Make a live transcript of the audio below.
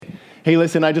Hey,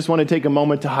 listen, I just want to take a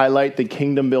moment to highlight the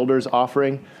Kingdom Builders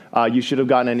offering. You should have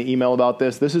gotten an email about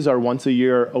this. This is our once a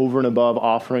year over and above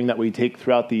offering that we take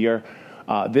throughout the year.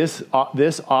 This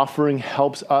offering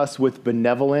helps us with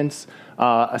benevolence,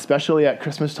 especially at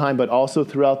Christmas time, but also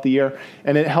throughout the year.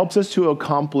 And it helps us to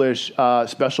accomplish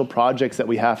special projects that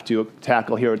we have to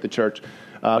tackle here at the church.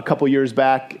 A couple years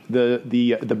back,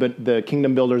 the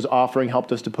Kingdom Builders offering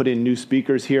helped us to put in new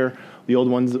speakers here. The old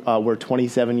ones were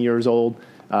 27 years old.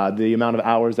 The amount of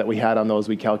hours that we had on those,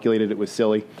 we calculated it was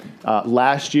silly.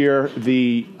 Last year,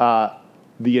 the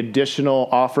additional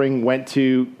offering went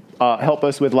to help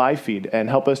us with live feed and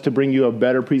help us to bring you a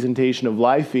better presentation of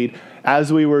live feed.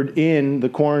 As we were in the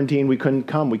quarantine, we couldn't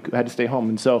come. We had to stay home.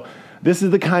 And so this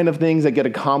is the kind of things that get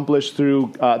accomplished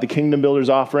through the Kingdom Builders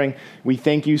offering. We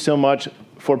thank you so much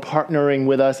for partnering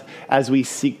with us as we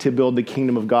seek to build the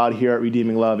kingdom of God here at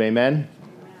Redeeming Love. Amen?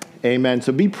 Amen.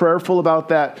 So be prayerful about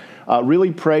that.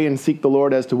 Really pray and seek the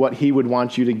Lord as to what he would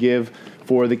want you to give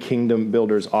for the Kingdom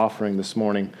Builders offering this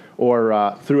morning,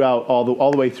 or throughout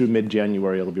all the way through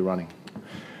mid-January it'll be running.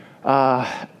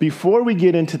 Before we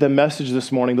get into the message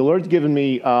this morning, the Lord's given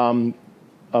me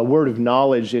a word of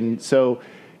knowledge, and so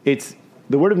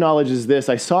the word of knowledge is this: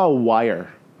 I saw a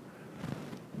wire.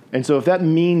 And so if that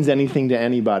means anything to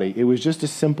anybody, it was just a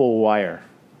simple wire.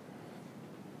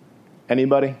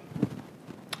 Anybody?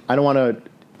 I don't want to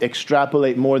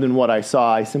extrapolate more than what I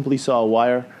saw. I simply saw a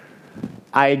wire.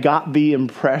 I got the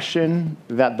impression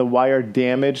that the wire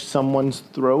damaged someone's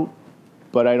throat,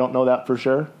 but I don't know that for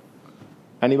sure.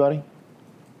 Anybody?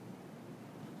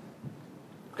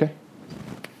 Okay.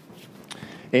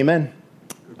 Amen.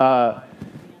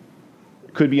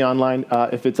 Could be online.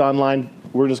 If it's online,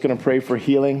 we're just going to pray for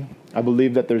healing. I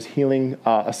believe that there's healing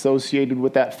associated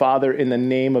with that. Father, in the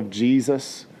name of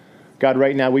Jesus, God,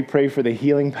 right now we pray for the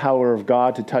healing power of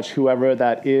God to touch whoever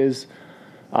that is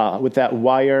with that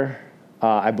wire.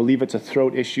 I believe it's a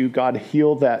throat issue. God,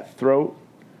 heal that throat.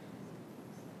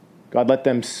 God, let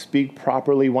them speak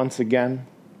properly once again.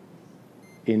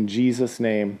 In Jesus'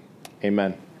 name,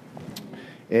 amen.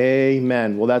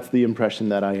 Amen. Well, that's the impression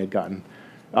that I had gotten.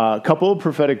 A couple of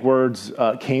prophetic words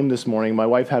came this morning. My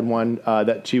wife had one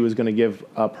that she was going to give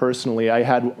personally. I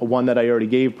had one that I already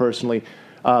gave personally.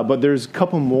 But there's a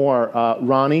couple more.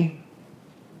 Ronnie,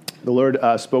 the Lord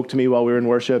spoke to me while we were in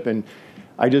worship, and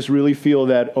I just really feel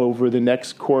that over the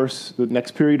next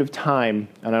period of time,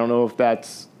 and I don't know if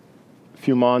that's a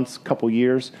few months, couple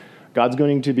years, God's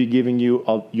going to be giving you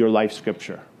your life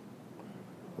scripture.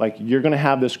 Like, you're going to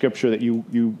have the scripture that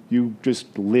you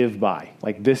just live by.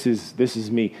 Like, this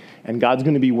is me. And God's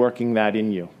going to be working that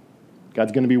in you.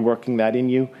 God's going to be working that in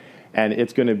you, and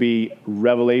it's going to be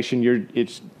revelation.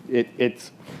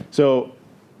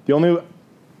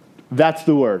 That's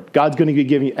the word. God's going to be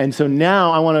giving you. And so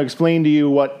now I want to explain to you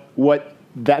what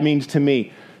that means to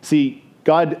me. See,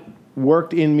 God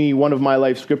worked in me. One of my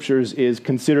life scriptures is,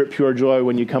 consider it pure joy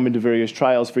when you come into various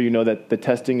trials, for you know that the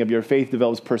testing of your faith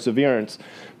develops perseverance.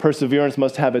 Perseverance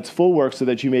must have its full work so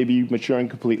that you may be mature and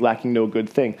complete, lacking no good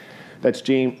thing. That's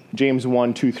James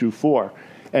 1, 2 through 4.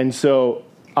 And so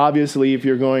obviously, if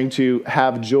you're going to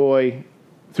have joy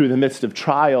through the midst of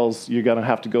trials, you're going to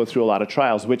have to go through a lot of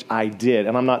trials, which I did.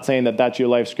 And I'm not saying that that's your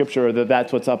life scripture or that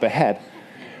that's what's up ahead.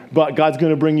 But God's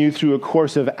going to bring you through a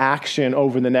course of action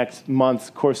over the next months,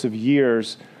 course of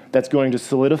years, that's going to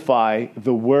solidify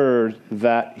the word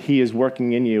that he is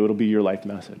working in you. It'll be your life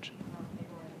message.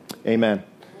 Amen.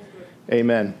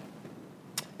 Amen.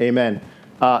 Amen.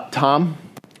 Tom,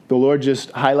 the Lord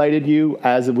just highlighted you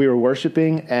as we were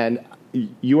worshiping, and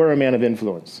you are a man of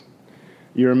influence.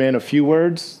 You're a man of few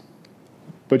words,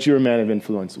 but you're a man of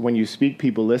influence. When you speak,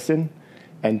 people listen,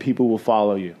 and people will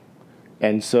follow you.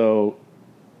 And so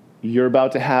you're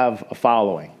about to have a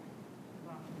following.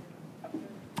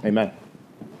 Amen.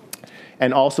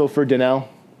 And also for Danelle,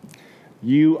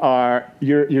 you're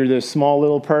this small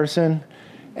little person,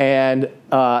 and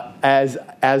as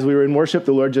we were in worship,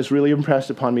 the Lord just really impressed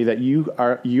upon me that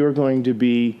you're going to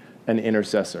be an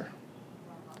intercessor.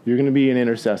 You're going to be an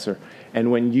intercessor. And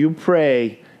when you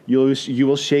pray, you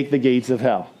will shake the gates of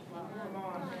hell.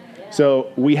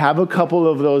 So we have a couple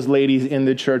of those ladies in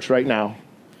the church right now.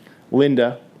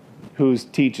 Linda, who's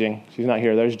teaching. She's not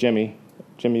here. There's Jimmy.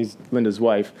 Jimmy's Linda's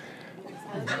wife.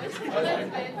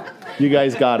 You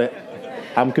guys got it.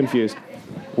 I'm confused.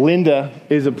 Linda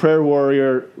is a prayer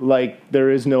warrior like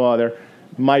there is no other.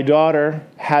 My daughter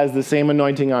has the same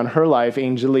anointing on her life,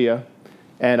 Angelia,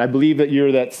 and I believe that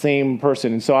you're that same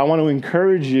person. And so I want to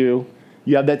encourage you.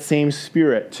 You have that same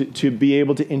spirit to be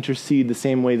able to intercede the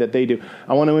same way that they do.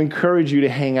 I want to encourage you to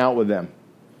hang out with them.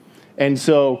 And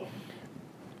so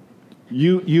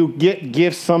You get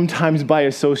gifts sometimes by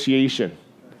association.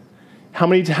 How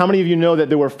many of you know that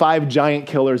there were 5 giant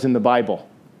killers in the Bible?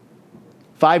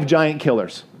 5 giant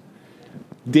killers.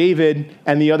 David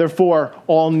and the other 4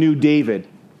 all knew David.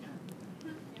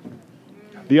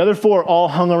 The other 4 all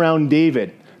hung around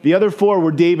David. The other 4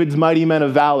 were David's mighty men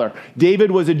of valor.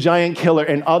 David was a giant killer,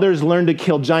 and others learned to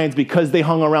kill giants because they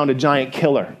hung around a giant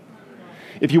killer.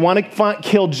 If you want to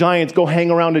kill giants, go hang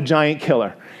around a giant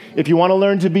killer. If you want to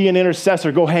learn to be an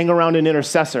intercessor, go hang around an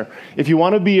intercessor. If you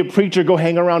want to be a preacher, go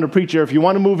hang around a preacher. If you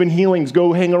want to move in healings,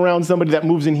 go hang around somebody that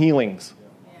moves in healings.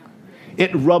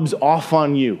 It rubs off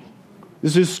on you.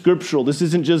 This is scriptural. This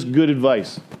isn't just good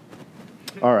advice.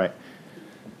 All right.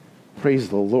 Praise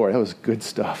the Lord. That was good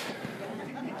stuff.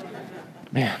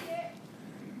 Man.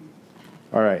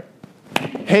 All right.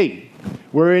 Hey,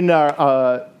 we're in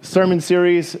our sermon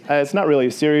series. It's not really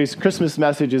a series. Christmas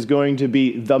message is going to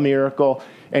be the miracle.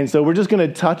 And so we're just going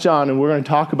to touch on and we're going to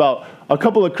talk about a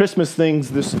couple of Christmas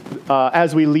things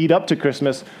as we lead up to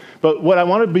Christmas. But what I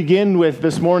want to begin with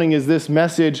this morning is this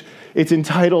message. It's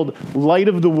entitled Light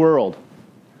of the World.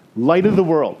 Light of the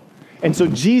World. And so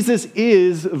Jesus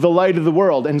is the light of the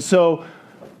world. And so,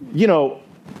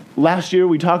 last year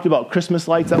we talked about Christmas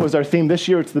lights. That was our theme. This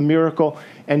year it's the miracle.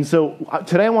 And so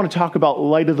today I want to talk about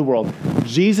light of the world.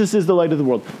 Jesus is the light of the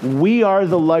world. We are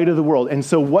the light of the world. And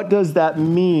so what does that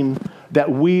mean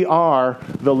that we are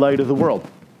the light of the world?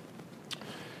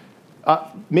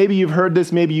 Maybe you've heard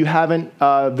this, maybe you haven't.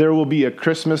 There will be a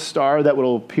Christmas star that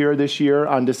will appear this year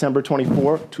on December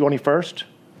 21st.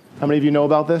 How many of you know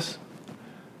about this?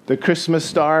 The Christmas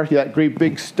star, that great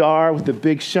big star with the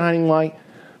big shining light.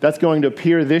 That's going to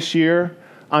appear this year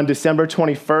on December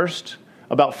 21st,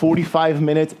 about 45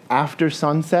 minutes after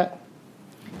sunset.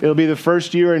 It'll be the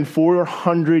first year in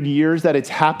 400 years that it's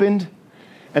happened,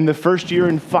 and the first year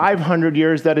in 500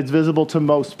 years that it's visible to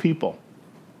most people.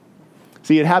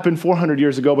 See, it happened 400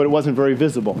 years ago, but it wasn't very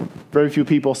visible. Very few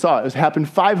people saw it. It happened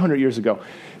 500 years ago.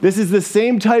 This is the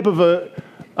same type of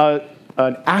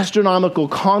an astronomical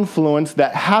confluence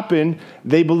that happened,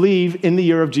 they believe, in the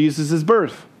year of Jesus'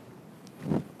 birth.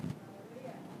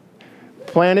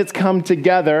 Planets come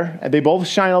together, and they both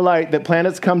shine a light, that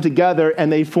planets come together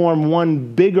and they form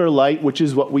one bigger light, which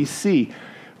is what we see.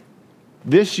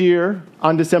 This year,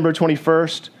 on December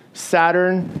 21st,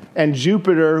 Saturn and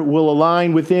Jupiter will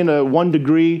align within 1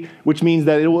 degree, which means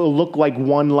that it will look like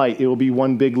one light. It will be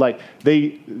one big light.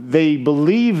 They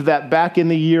believe that back in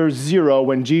the year 0,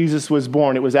 when Jesus was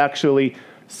born, it was actually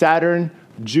Saturn,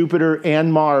 Jupiter,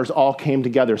 and Mars all came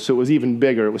together. So it was even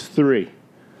bigger. It was 3.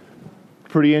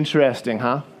 Pretty interesting,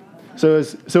 huh? So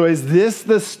is this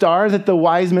the star that the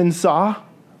wise men saw?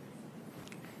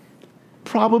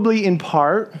 Probably in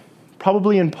part.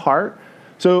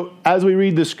 So as we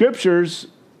read the scriptures,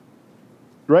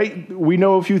 right, we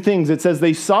know a few things. It says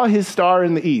they saw his star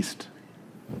in the east.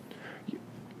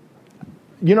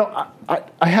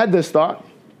 I had this thought,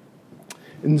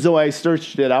 and so I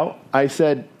searched it out. I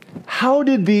said, how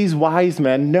did these wise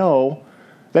men know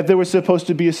that there was supposed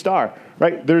to be a star?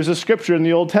 Right? There's a scripture in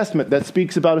the Old Testament that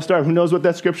speaks about a star. Who knows what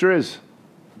that scripture is?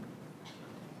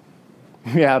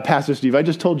 Yeah, Pastor Steve, I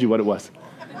just told you what it was.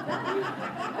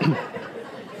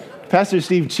 Pastor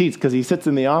Steve cheats because he sits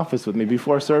in the office with me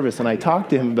before service and I talk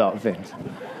to him about things.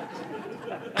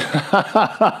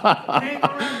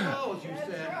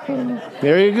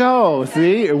 There you go.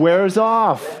 See, it wears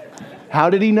off.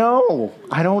 How did he know?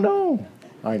 I don't know.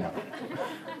 I know.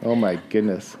 Oh my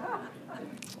goodness.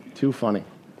 Too funny.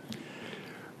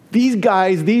 These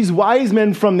guys, these wise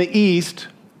men from the east,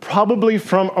 probably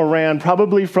from Iran,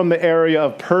 probably from the area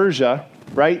of Persia,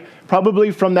 right?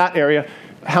 Probably from that area.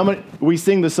 We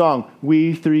sing the song,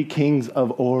 "We Three Kings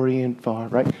of Orient Far,"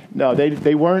 right? No,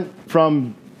 they weren't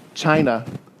from China.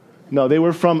 No, they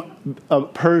were from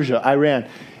Persia, Iran.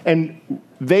 And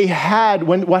they had,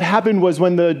 what happened was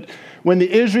when the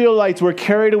Israelites were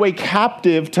carried away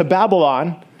captive to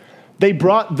Babylon, they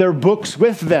brought their books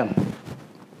with them.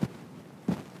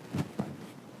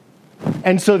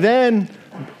 And so then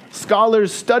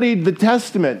scholars studied the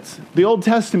Testament, the Old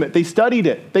Testament. They studied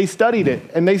it.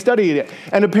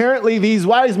 And apparently these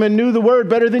wise men knew the word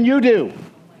better than you do.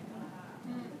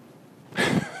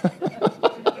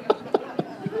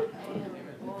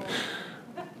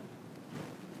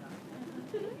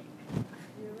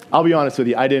 I'll be honest with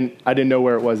you, I didn't know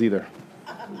where it was either.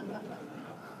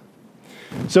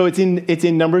 So it's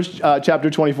in Numbers chapter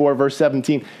 24, verse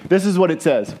 17. This is what it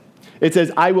says. It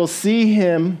says, "I will see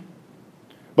him,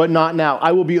 but not now.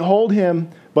 I will behold him,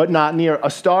 but not near. A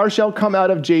star shall come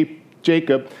out of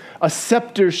Jacob, A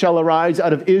scepter shall arise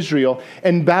out of Israel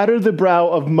and batter the brow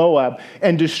of Moab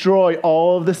and destroy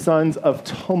all of the sons of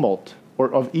tumult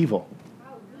or of evil.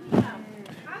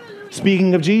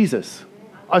 Speaking of Jesus,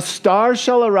 a star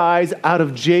shall arise out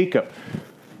of Jacob.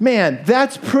 Man,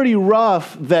 that's pretty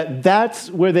rough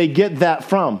that's where they get that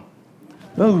from.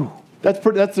 Oh,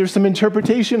 there's some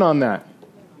interpretation on that.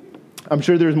 I'm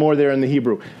sure there's more there in the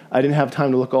Hebrew. I didn't have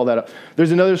time to look all that up.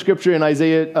 There's another scripture in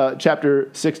Isaiah chapter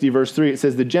 60, verse 3. It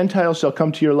says, the Gentiles shall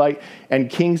come to your light and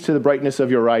kings to the brightness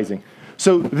of your rising.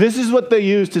 So this is what they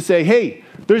use to say, hey,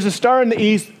 there's a star in the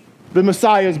east. The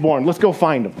Messiah is born. Let's go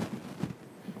find him.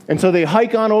 And so they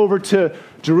hike on over to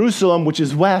Jerusalem, which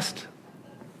is west.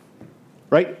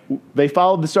 Right? They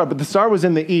followed the star, but the star was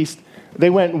in the east. They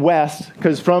went west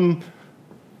because from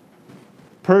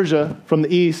Persia, from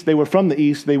the east, they were from the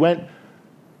east. They went,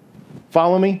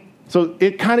 follow me? So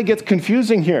it kind of gets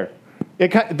confusing here. They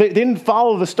didn't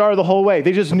follow the star the whole way.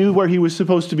 They just knew where he was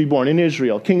supposed to be born, in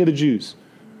Israel, King of the Jews.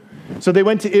 So they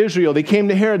went to Israel. They came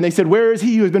to Herod and they said, where is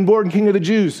he who has been born King of the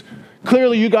Jews?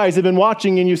 Clearly you guys have been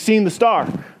watching and you've seen the star.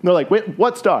 And they're like, wait,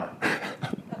 what star?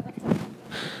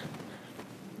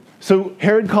 So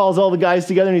Herod calls all the guys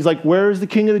together and he's like, where is the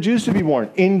King of the Jews to be born?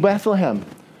 In Bethlehem.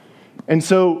 And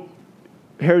so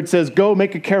Herod says, go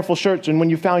make a careful search, and when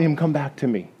you found him, come back to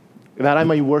me, that I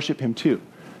may worship him too.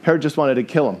 Herod just wanted to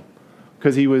kill him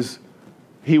because he was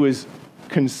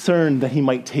concerned that he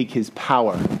might take his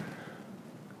power.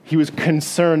 He was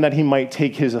concerned that he might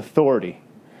take his authority.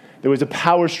 There was a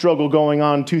power struggle going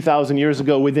on 2,000 years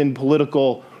ago within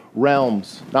political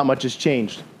realms. Not much has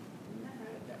changed.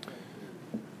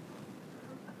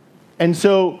 And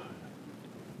so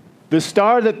the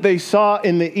star that they saw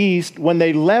in the east, when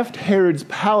they left Herod's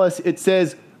palace, it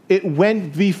says it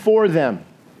went before them.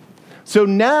 So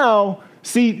now,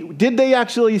 see, did they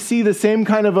actually see the same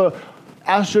kind of a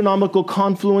astronomical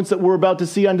confluence that we're about to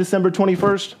see on December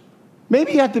 21st?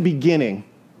 Maybe at the beginning,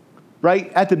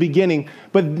 right? At the beginning.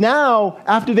 But now,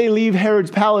 after they leave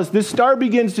Herod's palace, this star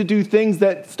begins to do things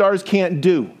that stars can't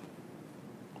do.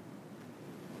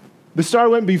 The star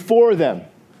went before them,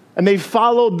 and they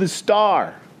followed the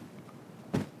star.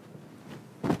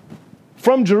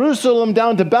 From Jerusalem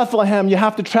down to Bethlehem, you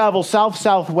have to travel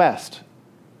south-southwest.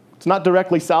 It's not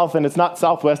directly south and it's not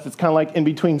southwest. It's kind of like in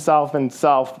between south and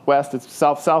southwest. It's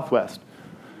south-southwest.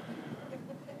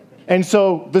 And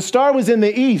so the star was in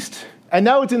the east, and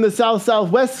now it's in the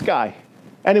south-southwest sky.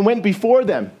 And it went before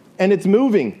them, and it's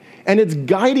moving, and it's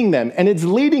guiding them, and it's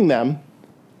leading them,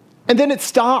 and then it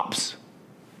stops.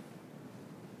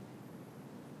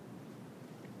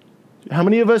 How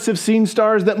many of us have seen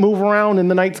stars that move around in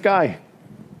the night sky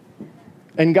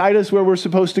and guide us where we're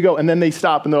supposed to go? And then they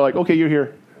stop and they're like, okay, you're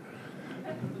here.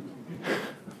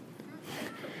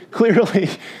 Clearly,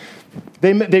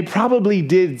 they probably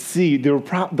did see,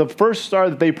 the first star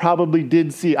that they probably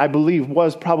did see, I believe,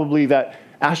 was probably that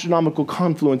astronomical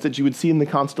confluence that you would see in the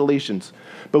constellations.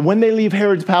 But when they leave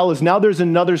Herod's palace, now there's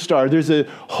another star. There's a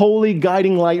holy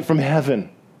guiding light from heaven.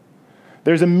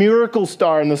 There's a miracle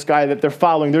star in the sky that they're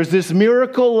following. There's this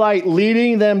miracle light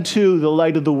leading them to the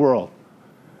light of the world.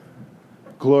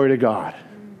 Glory to God.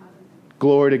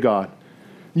 Glory to God.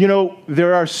 You know,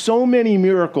 there are so many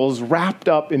miracles wrapped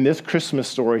up in this Christmas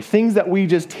story, things that we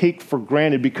just take for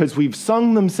granted because we've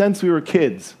sung them since we were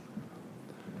kids.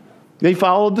 They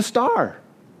followed the star.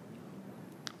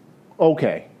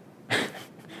 Okay.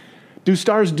 Do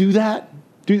stars do that?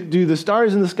 Do the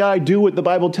stars in the sky do what the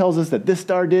Bible tells us that this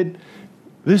star did?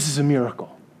 This is a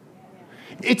miracle.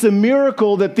 It's a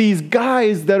miracle that these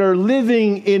guys that are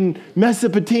living in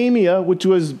Mesopotamia, which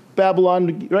was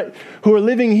Babylon, right, who are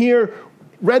living here,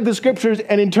 read the scriptures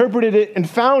and interpreted it and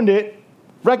found it,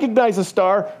 recognized the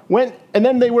star, went, and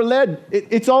then they were led.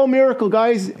 It's all a miracle,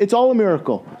 guys. It's all a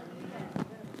miracle.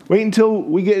 Wait until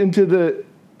we get into the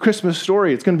Christmas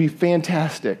story. It's going to be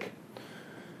fantastic.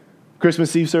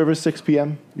 Christmas Eve service, 6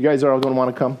 p.m. You guys are all going to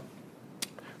want to come.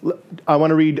 I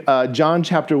want to read John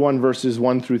chapter 1, verses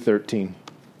 1 through 13.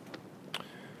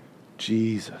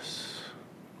 Jesus.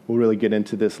 We'll really get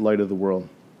into this light of the world.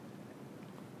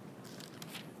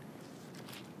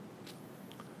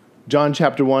 John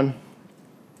chapter 1.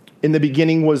 In the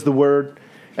beginning was the Word,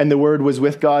 and the Word was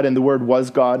with God, and the Word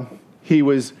was God. He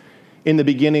was in the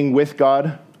beginning with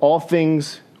God. All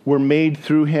things were made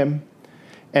through him,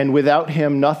 and without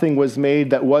him nothing was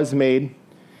made that was made.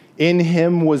 In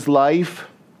him was life,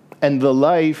 and the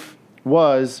life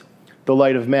was the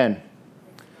light of men.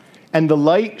 And the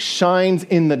light shines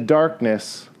in the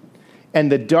darkness,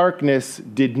 and the darkness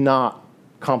did not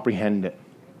comprehend it.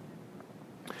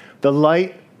 The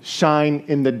light shine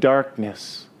in the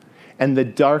darkness, and the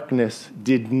darkness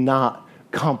did not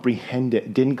comprehend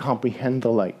it, didn't comprehend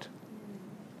the light.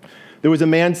 There was a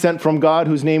man sent from God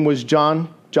whose name was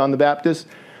John the Baptist.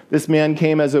 This man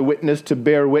came as a witness to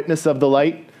bear witness of the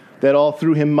light, that all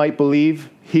through him might believe.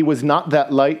 He was not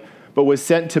that light, but was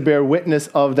sent to bear witness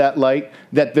of that light,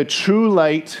 that the true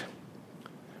light,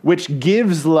 which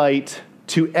gives light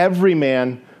to every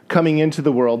man coming into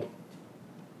the world.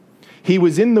 He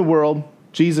was in the world,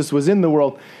 Jesus was in the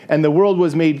world, and the world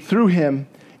was made through him,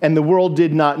 and the world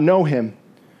did not know him.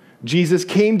 Jesus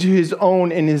came to his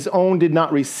own, and his own did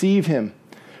not receive him.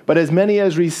 But as many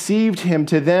as received him,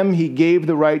 to them he gave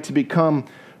the right to become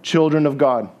children of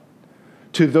God,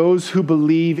 to those who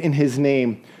believe in his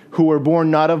name, who were born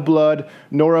not of blood,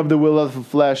 nor of the will of the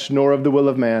flesh, nor of the will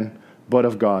of man, but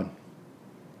of God.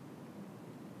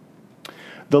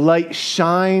 The light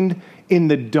shined in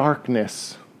the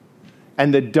darkness,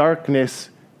 and the darkness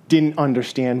didn't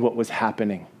understand what was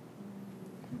happening.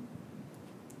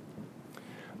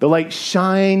 The light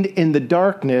shined in the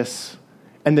darkness,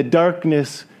 and the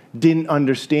darkness didn't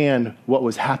understand what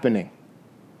was happening.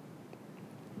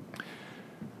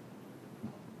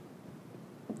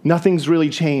 Nothing's really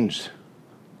changed.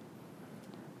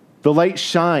 The light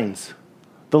shines.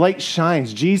 The light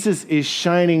shines. Jesus is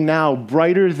shining now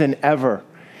brighter than ever.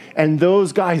 And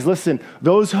those guys, listen,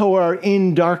 those who are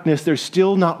in darkness, they're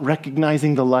still not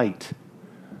recognizing the light.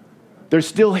 They're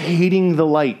still hating the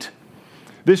light.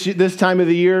 This time of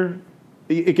the year,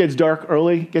 it gets dark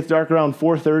early. It gets dark around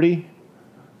 4:30.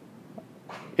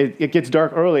 It gets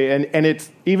dark early. And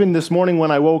it's even this morning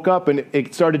when I woke up and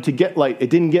it started to get light. It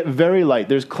didn't get very light.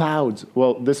 There's clouds.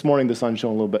 Well, this morning the sun's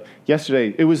showing a little bit.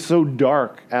 Yesterday, it was so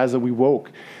dark as we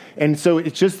woke. And so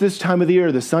it's just this time of the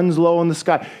year. The sun's low in the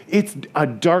sky. It's a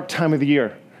dark time of the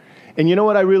year. And you know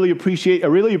what I really appreciate? I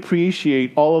really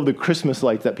appreciate all of the Christmas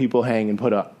lights that people hang and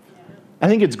put up. I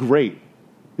think it's great.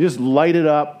 You just light it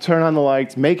up, turn on the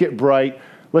lights, make it bright.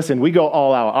 Listen, we go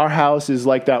all out. Our house is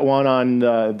like that one on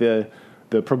the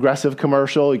Progressive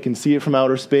commercial. You can see it from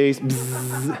outer space.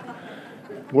 Bzzz.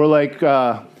 We're like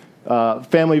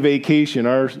family vacation.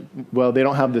 They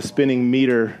don't have the spinning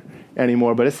meter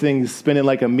anymore, but this thing's spinning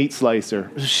like a meat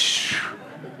slicer.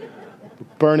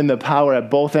 Burning the power at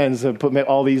both ends to put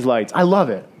all these lights. I love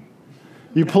it.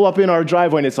 You pull up in our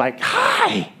driveway and it's like,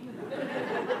 hi!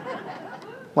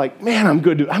 Like, man,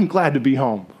 I'm glad to be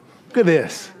home. Look at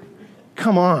this.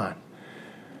 Come on.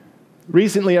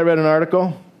 Recently, I read an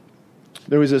article.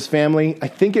 There was this family, I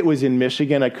think it was in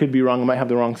Michigan. I could be wrong. I might have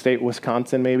the wrong state,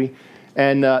 Wisconsin maybe.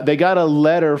 And they got a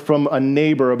letter from a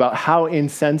neighbor about how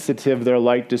insensitive their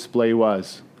light display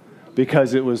was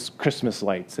because it was Christmas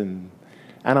lights. And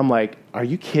I'm like, are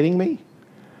you kidding me?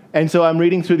 And so I'm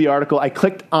reading through the article. I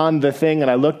clicked on the thing and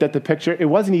I looked at the picture. It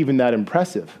wasn't even that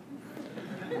impressive.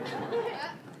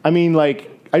 I mean,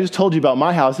 like, I just told you about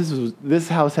my house. This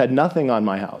house had nothing on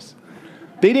my house.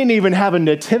 They didn't even have a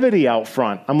nativity out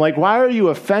front. I'm like, why are you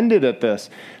offended at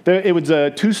this? It was a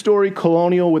 2-story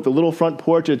colonial with a little front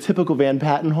porch, a typical Van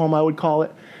Patten home, I would call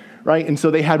it, right? And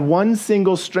so they had one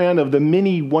single strand of the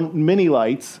mini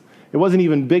lights. It wasn't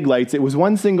even big lights. It was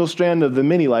one single strand of the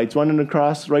mini lights running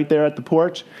across right there at the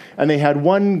porch. And they had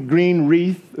one green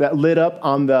wreath that lit up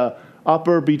on the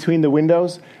upper between the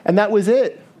windows. And that was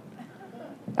it.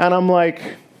 And I'm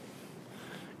like,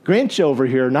 Grinch over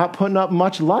here, not putting up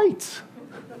much lights.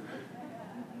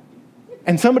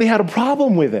 And somebody had a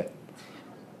problem with it.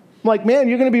 I'm like, man,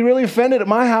 you're going to be really offended at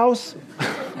my house?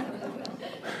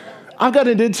 I've got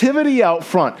a nativity out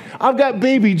front. I've got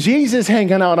baby Jesus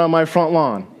hanging out on my front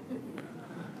lawn.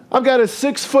 I've got a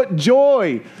 6-foot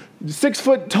joy,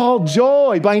 6-foot tall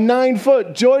joy by 9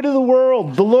 foot, joy to the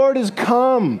world. The Lord has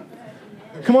come.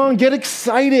 Come on, get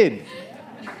excited.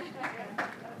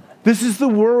 This is the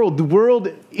world. The world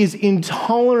is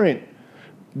intolerant.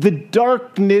 The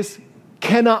darkness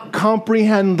cannot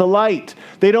comprehend the light.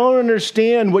 They don't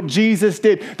understand what Jesus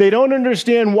did. They don't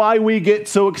understand why we get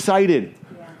so excited.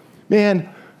 Yeah. Man,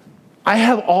 I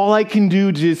have all I can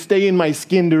do to stay in my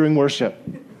skin during worship.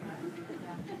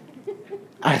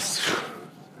 I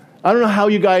don't know how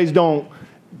you guys don't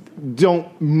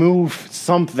move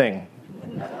something.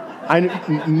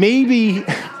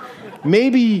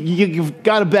 Maybe you've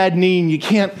got a bad knee and you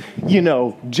can't,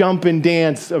 jump and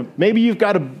dance. Maybe you've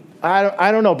got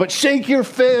I don't know, but shake your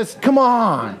fist. Come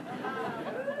on.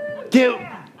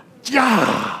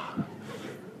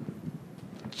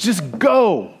 Just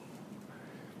go.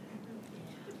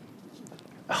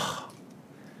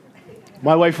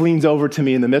 My wife leans over to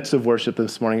me in the midst of worship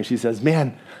this morning and she says,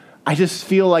 man, I just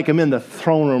feel like I'm in the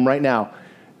throne room right now.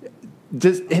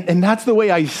 And that's the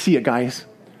way I see it, guys.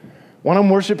 When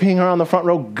I'm worshiping her on the front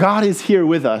row, God is here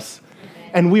with us.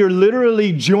 And we are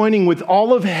literally joining with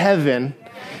all of heaven.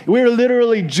 We are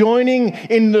literally joining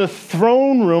in the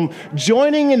throne room,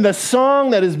 joining in the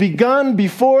song that has begun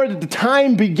before the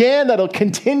time began, that'll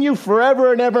continue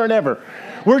forever and ever and ever.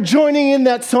 We're joining in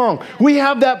that song. We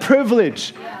have that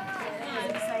privilege.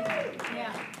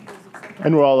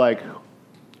 And we're all like,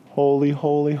 holy,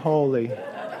 holy, holy.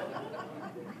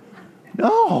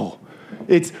 No,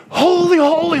 it's holy,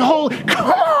 holy, holy.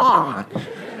 Come on.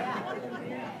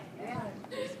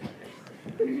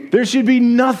 There should be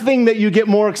nothing that you get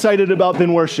more excited about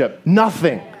than worship.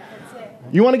 Nothing.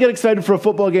 You want to get excited for a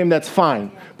football game, that's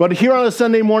fine. But here on a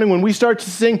Sunday morning when we start to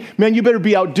sing, man, you better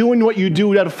be out doing what you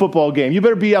do at a football game. You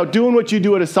better be out doing what you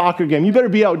do at a soccer game. You better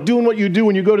be out doing what you do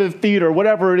when you go to the theater,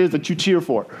 whatever it is that you cheer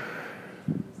for.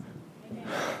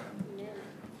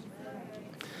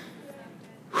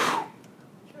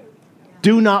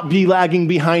 Do not be lagging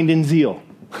behind in zeal.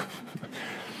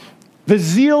 The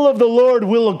zeal of the Lord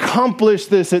will accomplish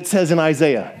this, it says in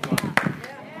Isaiah.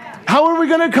 How are we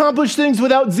going to accomplish things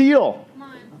without zeal?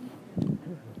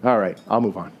 All right, I'll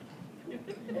move on.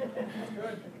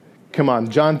 Come on,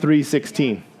 John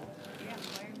 3:16.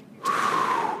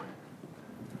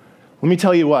 Let me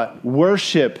tell you what,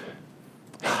 worship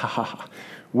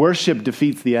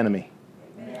defeats the enemy.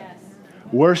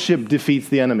 Worship defeats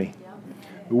the enemy.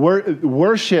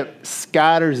 Worship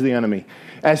scatters the enemy.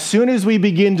 As soon as we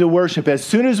begin to worship, as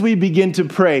soon as we begin to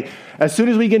pray, as soon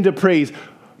as we begin to praise,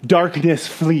 darkness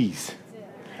flees.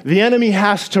 The enemy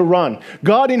has to run.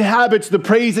 God inhabits the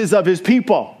praises of his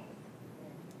people.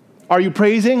 Are you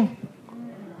praising?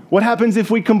 What happens if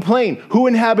we complain? Who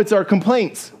inhabits our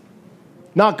complaints?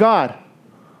 Not God.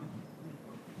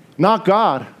 Not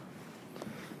God.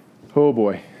 Oh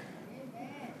boy.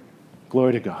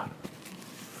 Glory to God.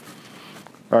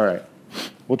 All right.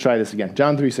 We'll try this again.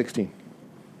 John 3:16.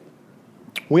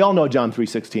 We all know John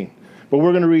 3:16, but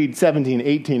we're going to read 17,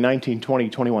 18, 19, 20,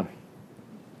 21.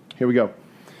 Here we go.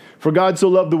 For God so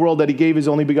loved the world that he gave his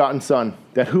only begotten Son,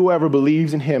 that whoever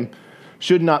believes in him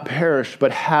should not perish,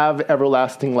 but have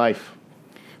everlasting life.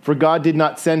 For God did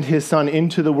not send his Son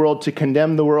into the world to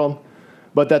condemn the world,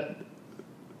 but that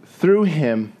through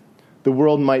him the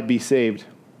world might be saved.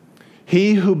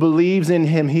 He who believes in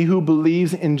him, he who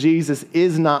believes in Jesus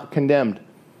is not condemned.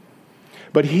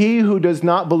 But he who does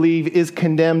not believe is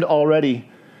condemned already,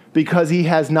 because he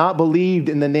has not believed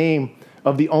in the name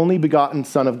of the only begotten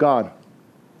Son of God.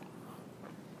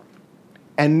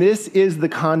 And this is the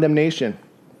condemnation,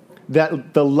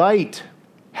 that the light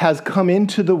has come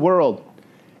into the world,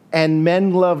 and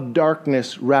men loved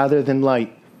darkness rather than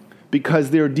light, because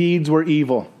their deeds were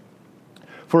evil.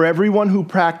 For everyone who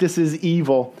practices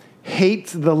evil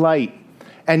hates the light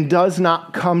and does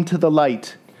not come to the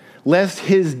light, lest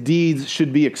his deeds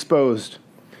should be exposed.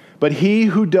 But he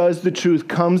who does the truth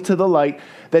comes to the light,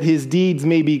 that his deeds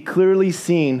may be clearly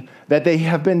seen, that they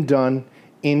have been done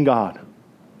in God.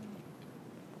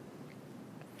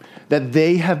 That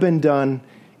they have been done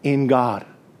in God.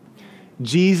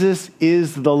 Jesus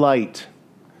is the light.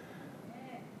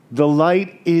 The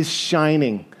light is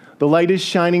shining. The light is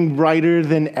shining brighter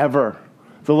than ever.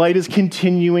 The light is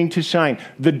continuing to shine.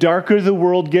 The darker the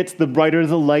world gets, the brighter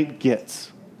the light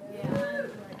gets.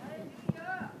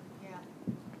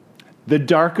 The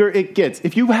darker it gets.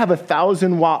 If you have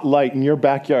 1,000-watt light in your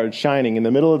backyard shining in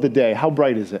the middle of the day, how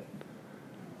bright is it?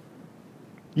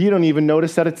 You don't even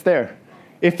notice that it's there.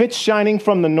 If it's shining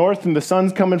from the north and the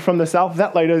sun's coming from the south,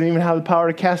 that light doesn't even have the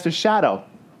power to cast a shadow.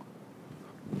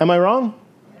 Am I wrong?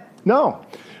 No.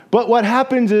 But what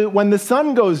happens is when the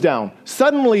sun goes down,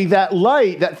 suddenly that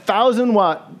light, that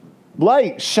 1,000-watt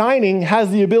light shining, has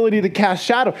the ability to cast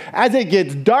shadow. As it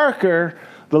gets darker,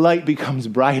 the light becomes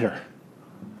brighter.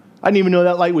 I didn't even know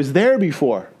that light was there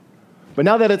before. But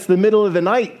now that it's the middle of the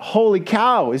night, holy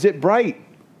cow, is it bright?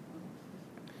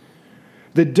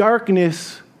 The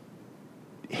darkness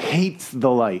hates the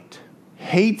light,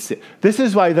 hates it. This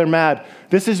is why they're mad.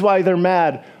 This is why they're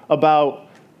mad about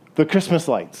the Christmas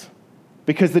lights.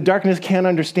 Because the darkness can't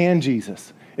understand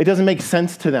Jesus. It doesn't make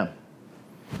sense to them.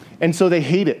 And so they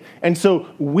hate it. And so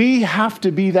we have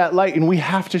to be that light, and we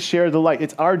have to share the light.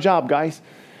 It's our job, guys.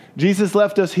 Jesus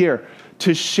left us here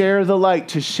to share the light,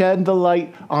 to shed the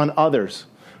light on others.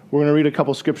 We're going to read a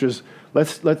couple scriptures.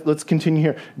 Let's continue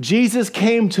here. Jesus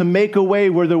came to make a way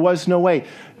where there was no way.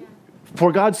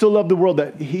 For God so loved the world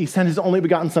that he sent his only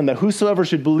begotten Son, that whosoever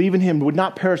should believe in him would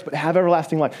not perish but have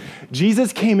everlasting life.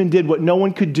 Jesus came and did what no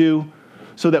one could do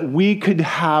so that we could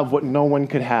have what no one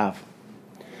could have.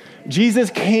 Jesus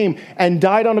came and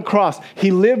died on a cross.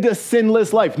 He lived a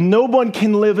sinless life. No one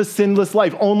can live a sinless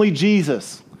life, only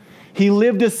Jesus. He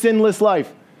lived a sinless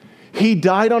life. He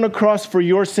died on a cross for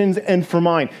your sins and for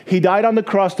mine. He died on the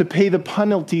cross to pay the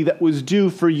penalty that was due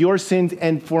for your sins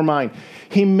and for mine.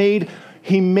 He made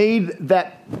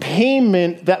that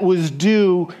payment that was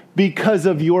due because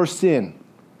of your sin,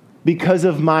 because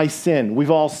of my sin.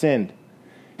 We've all sinned.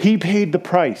 He paid the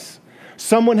price.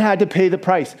 Someone had to pay the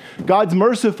price. God's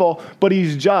merciful, but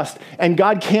he's just. And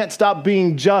God can't stop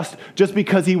being just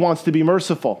because he wants to be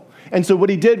merciful. And so what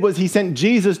he did was he sent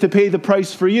Jesus to pay the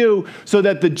price for you so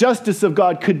that the justice of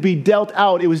God could be dealt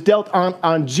out. It was dealt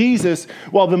on Jesus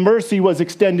while the mercy was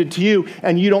extended to you,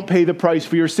 and you don't pay the price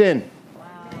for your sin.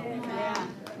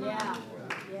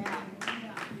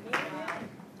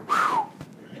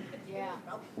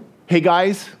 Hey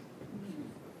guys,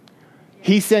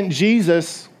 he sent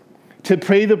Jesus to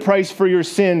pay the price for your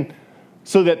sin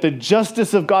so that the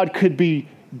justice of God could be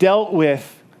dealt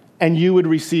with and you would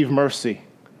receive mercy.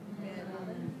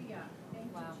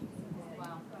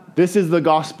 This is the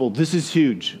gospel. This is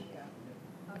huge.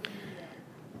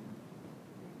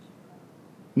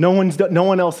 No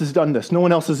one else has done this. No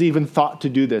one else has even thought to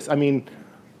do this. I mean,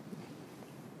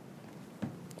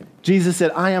 Jesus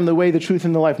said, I am the way, the truth,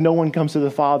 and the life. No one comes to the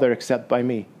Father except by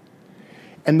me.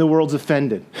 And the world's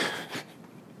offended.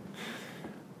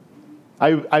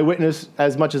 I witness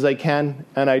as much as I can,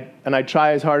 and I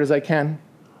try as hard as I can.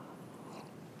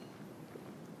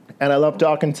 And I love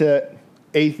talking to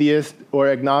atheist or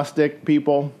agnostic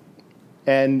people.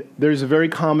 And there's a very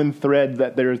common thread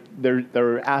that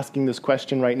they're asking this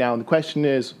question right now. And the question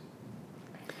is,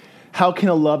 how can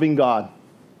a loving God,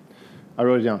 I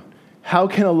wrote it down, how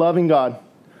can a loving God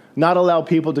not allow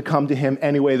people to come to him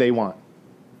any way they want?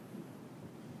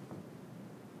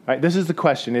 All right, this is the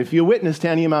question. If you witness to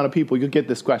any amount of people, you'll get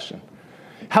this question.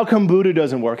 How come Buddha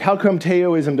doesn't work? How come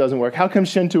Taoism doesn't work? How come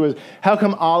Shintoism? How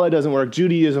come Allah doesn't work?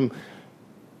 Judaism,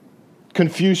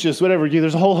 Confucius, whatever.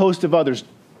 There's a whole host of others.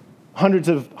 Hundreds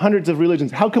of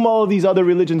religions. How come all of these other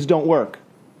religions don't work?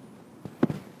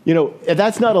 You know, if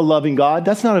that's not a loving God.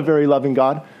 That's not a very loving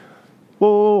God.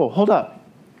 Whoa, hold up.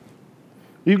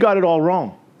 You've got it all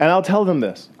wrong. And I'll tell them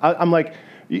this. I'm like,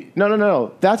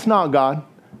 no. That's not God.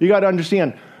 You got to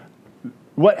understand.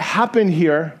 What happened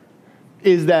here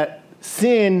is that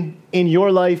sin in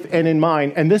your life and in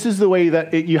mine, and this is the way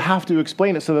that you have to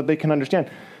explain it so that they can understand.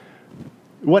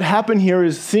 What happened here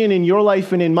is sin in your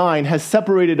life and in mine has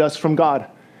separated us from God.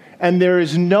 And there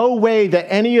is no way that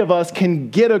any of us can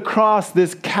get across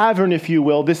this cavern, if you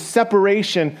will, this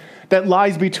separation that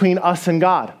lies between us and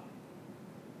God.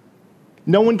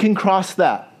 No one can cross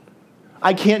that.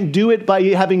 I can't do it by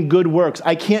having good works.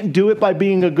 I can't do it by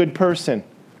being a good person.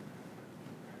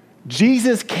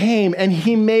 Jesus came and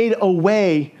he made a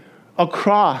way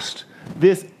across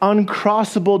this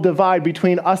uncrossable divide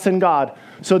between us and God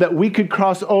so that we could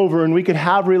cross over and we could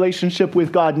have relationship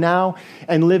with God now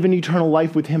and live in eternal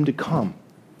life with him to come.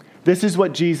 This is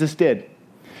what Jesus did.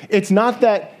 It's not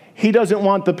that he doesn't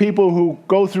want the people who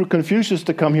go through Confucius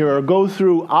to come here or go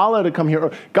through Allah to come here.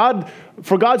 Or God,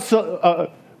 1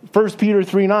 Peter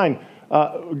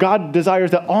 3:9, God desires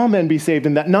that all men be saved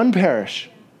and that none perish.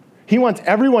 He wants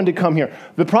everyone to come here.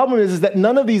 The problem is that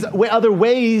none of these other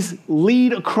ways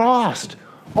lead across.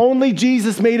 Only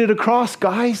Jesus made it across,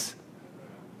 guys.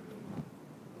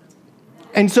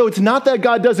 And so it's not that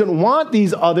God doesn't want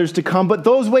these others to come, but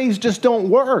those ways just don't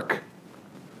work.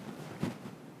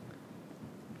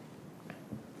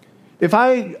 If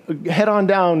I head on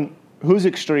down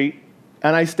Hoosick Street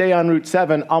and I stay on Route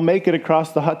 7, I'll make it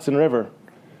across the Hudson River.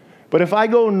 But if I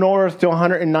go north to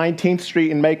 119th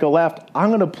Street and make a left, I'm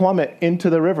going to plummet into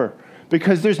the river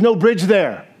because there's no bridge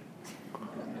there.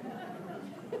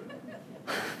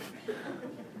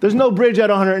 There's no bridge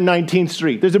at 119th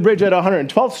Street. There's a bridge at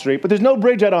 112th Street, but there's no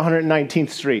bridge at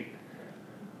 119th Street.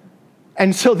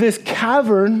 And so this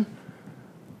cavern,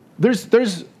 there's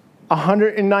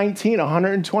 119,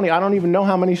 120. I don't even know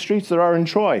how many streets there are in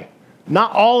Troy.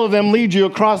 Not all of them lead you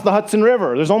across the Hudson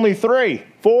River. There's only 3,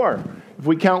 4, if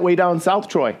we count way down South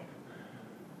Troy.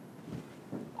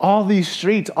 All these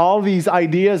streets, all these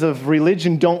ideas of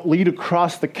religion don't lead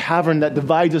across the cavern that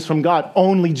divides us from God.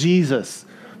 Only Jesus.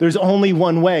 There's only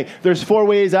one way. There's 4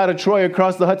 ways out of Troy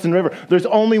across the Hudson River. There's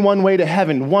only one way to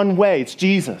heaven. One way. It's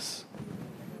Jesus.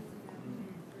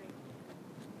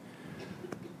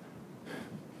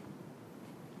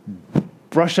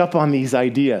 Brush up on these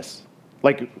ideas.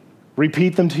 Like,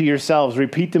 repeat them to yourselves.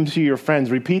 Repeat them to your friends.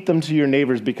 Repeat them to your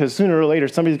neighbors, because sooner or later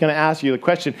somebody's going to ask you the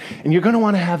question, and you're going to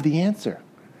want to have the answer.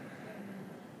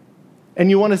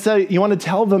 And you want to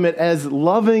tell them it as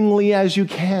lovingly as you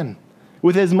can,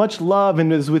 with as much love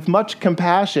and with much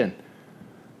compassion.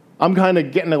 I'm kind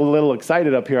of getting a little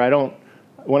excited up here.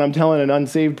 when I'm telling an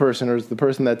unsaved person or the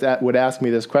person that would ask me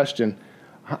this question,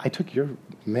 I took your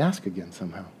mask again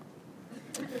somehow.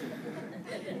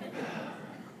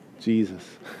 Jesus.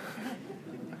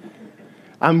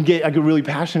 I get really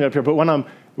passionate up here, but when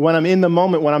I'm in the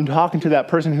moment, when I'm talking to that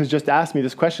person who's just asked me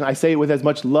this question, I say it with as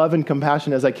much love and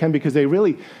compassion as I can because they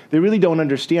really don't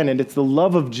understand. And it's the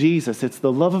love of Jesus. It's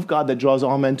the love of God that draws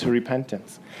all men to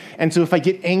repentance. And so if I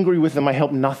get angry with them, I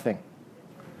help nothing.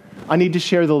 I need to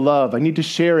share the love. I need to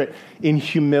share it in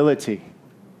humility.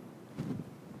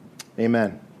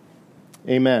 Amen.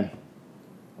 Amen.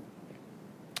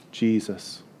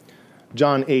 Jesus.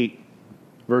 John 8,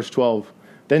 verse 12.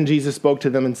 Then Jesus spoke to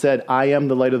them and said, I am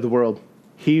the light of the world.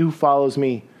 He who follows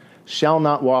me shall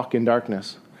not walk in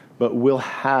darkness, but will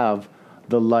have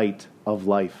the light of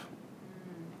life.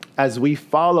 As we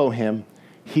follow him,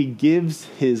 he gives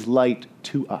his light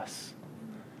to us.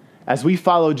 As we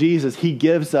follow Jesus, he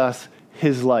gives us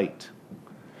his light.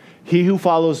 He who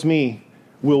follows me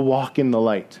will walk in the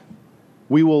light.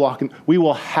 We will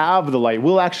have the light.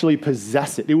 We'll actually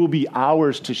possess it. It will be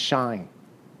ours to shine.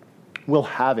 We'll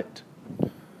have it.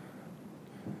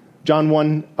 1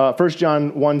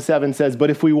 John 1:7 says, but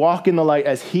if we walk in the light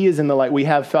as he is in the light, we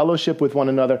have fellowship with one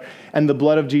another, and the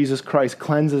blood of Jesus Christ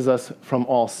cleanses us from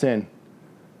all sin.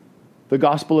 The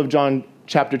Gospel of John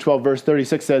chapter 12, verse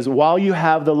 36 says, while you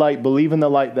have the light, believe in the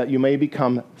light that you may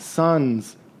become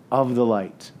sons of the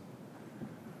light.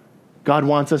 God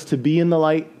wants us to be in the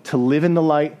light, to live in the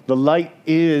light. The light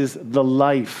is the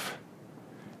life.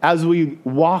 As we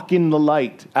walk in the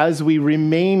light, as we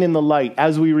remain in the light,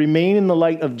 as we remain in the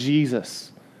light of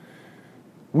Jesus,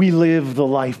 we live the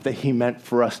life that he meant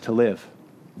for us to live.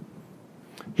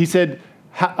 He said,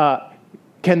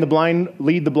 can the blind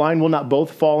lead the blind? Will not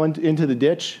both fall into the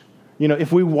ditch? You know,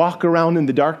 if we walk around in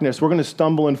the darkness, we're going to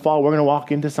stumble and fall. We're going to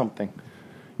walk into something.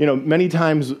 You know, many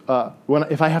times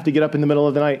if I have to get up in the middle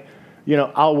of the night, you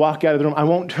know, I'll walk out of the room. I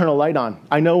won't turn a light on.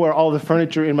 I know where all the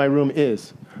furniture in my room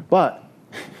is, but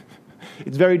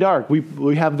it's very dark. We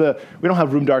don't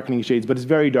have room darkening shades, but it's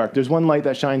very dark. There's one light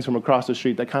that shines from across the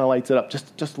street that kind of lights it up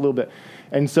just a little bit.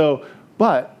 And so,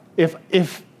 but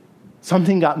if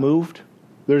something got moved,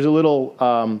 there's a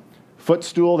little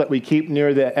footstool that we keep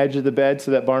near the edge of the bed so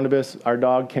that Barnabas, our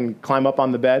dog, can climb up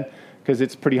on the bed because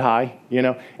it's pretty high, you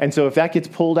know. And so if that gets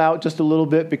pulled out just a little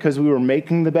bit because we were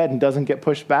making the bed and doesn't get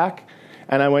pushed back,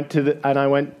 and I went,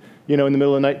 you know, in the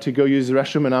middle of the night to go use the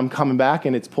restroom, and I'm coming back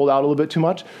and it's pulled out a little bit too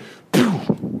much.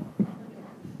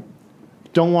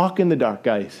 Don't walk in the dark,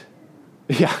 guys.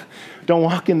 Yeah, don't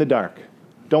walk in the dark.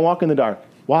 Don't walk in the dark.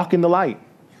 Walk in the light.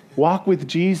 Walk with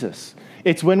Jesus.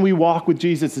 It's when we walk with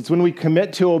Jesus. It's when we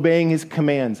commit to obeying his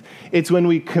commands. It's when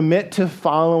we commit to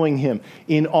following him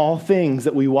in all things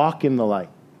that we walk in the light.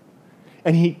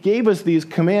 And he gave us these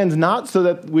commands not so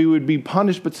that we would be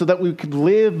punished, but so that we could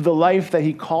live the life that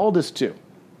he called us to.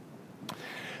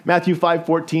 Matthew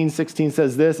 5:14-16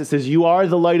 says this. It says, you are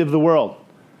the light of the world.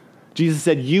 Jesus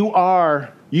said, you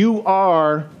are the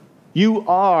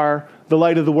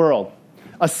light of the world.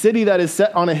 A city that is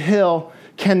set on a hill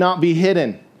cannot be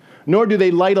hidden, nor do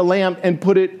they light a lamp and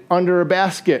put it under a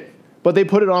basket, but they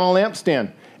put it on a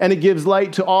lampstand, and it gives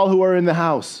light to all who are in the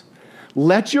house.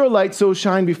 Let your light so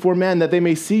shine before men that they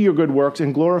may see your good works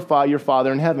and glorify your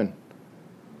Father in heaven.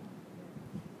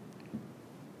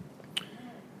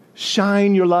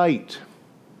 Shine your light.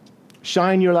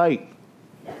 Shine your light.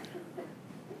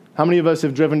 How many of us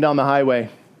have driven down the highway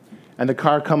and the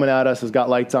car coming at us has got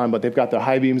lights on, but they've got their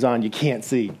high beams on, you can't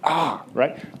see.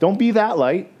 Right? Don't be that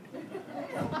light.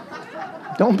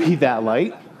 Don't be that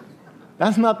light.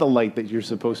 That's not the light that you're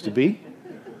supposed to be.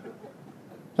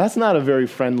 That's not a very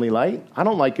friendly light. I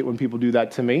don't like it when people do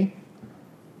that to me.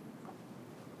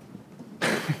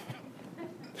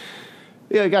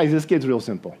 Yeah, guys, this kid's real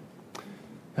simple.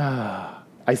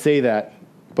 I say that,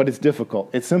 but it's difficult.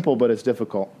 It's simple, but it's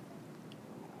difficult.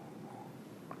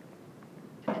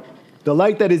 The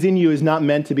light that is in you is not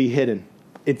meant to be hidden.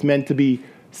 It's meant to be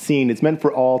seen. It's meant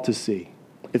for all to see.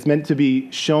 It's meant to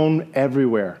be shown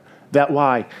everywhere. That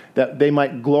they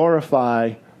might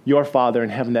glorify your Father in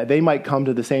heaven, that they might come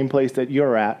to the same place that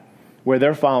you're at, where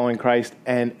they're following Christ,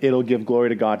 and it'll give glory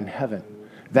to God in heaven.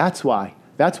 That's why.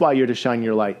 That's why you're to shine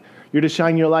your light. You're to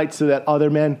shine your light so that other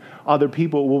men, other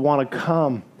people will want to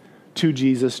come to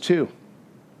Jesus too.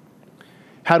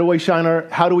 How do we shine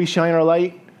our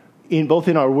light? Both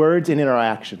in our words and in our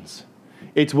actions.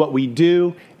 It's what we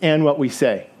do and what we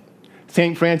say.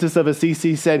 St. Francis of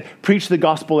Assisi said, preach the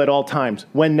gospel at all times.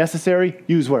 When necessary,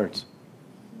 use words.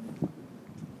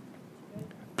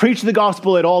 Preach the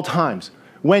gospel at all times.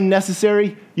 When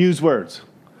necessary, use words.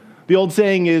 The old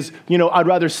saying is, I'd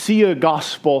rather see a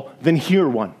gospel than hear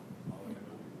one.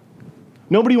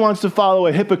 Nobody wants to follow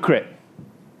a hypocrite.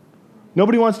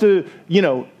 Nobody wants to,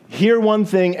 hear one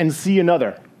thing and see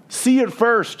another. See it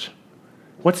first.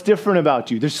 What's different about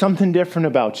you? There's something different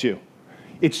about you.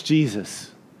 It's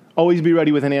Jesus. Always be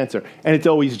ready with an answer. And it's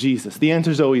always Jesus. The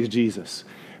answer's always Jesus.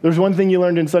 There's one thing you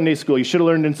learned in Sunday school. You should have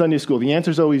learned in Sunday school. The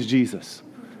answer's always Jesus.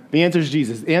 The answer's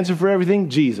Jesus. The answer for everything,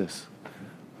 Jesus.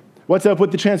 What's up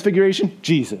with the transfiguration?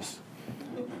 Jesus.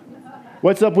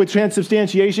 What's up with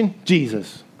transubstantiation?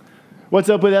 Jesus. What's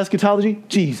up with eschatology?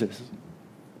 Jesus.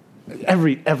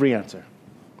 Every answer.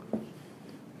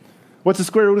 What's the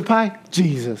square root of pi?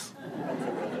 Jesus.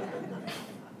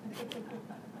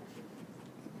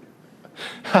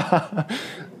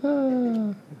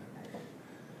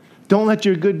 Don't let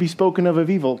your good be spoken of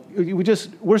evil.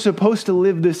 We're supposed to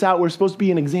live this out. We're supposed to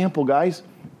be an example, guys.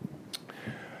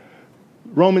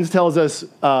 Romans tells us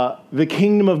the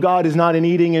kingdom of God is not in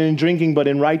eating and in drinking, but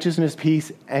in righteousness,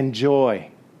 peace, and joy.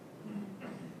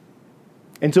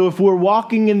 And so if we're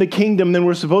walking in the kingdom, then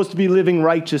we're supposed to be living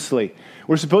righteously.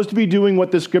 We're supposed to be doing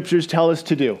what the scriptures tell us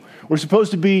to do. We're supposed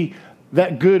to be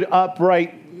that good,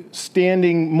 upright,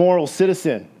 standing, moral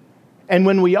citizen. And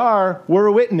when we are, we're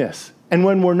a witness. And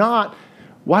when we're not,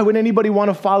 why would anybody want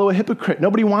to follow a hypocrite?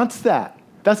 Nobody wants that.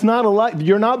 That's not a light.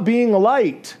 You're not being a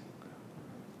light.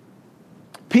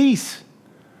 Peace.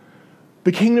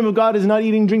 The kingdom of God is not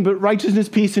eating, drink, but righteousness,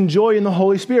 peace, and joy in the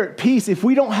Holy Spirit. Peace. If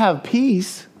we don't have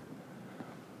peace,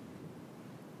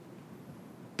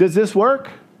 does this work?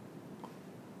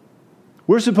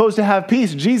 We're supposed to have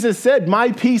peace. Jesus said,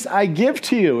 my peace I give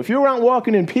to you. If you're not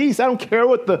walking in peace, I don't care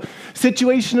what the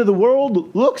situation of the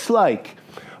world looks like.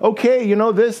 Okay,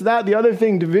 this, that, the other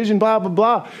thing, division, blah, blah,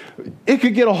 blah. It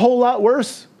could get a whole lot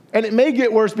worse, and it may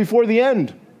get worse before the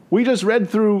end. We just read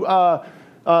through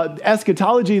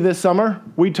eschatology this summer.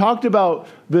 We talked about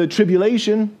the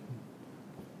tribulation,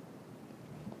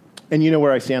 and you know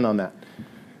where I stand on that.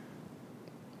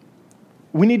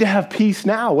 We need to have peace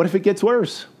now. What if it gets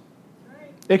worse?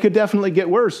 It could definitely get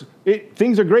worse.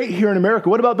 Things are great here in America.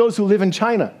 What about those who live in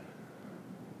China?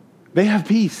 They have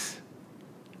peace.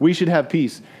 We should have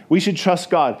peace. We should trust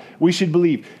God. We should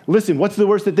believe. Listen, what's the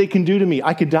worst that they can do to me?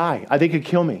 I could die. They could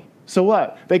kill me. So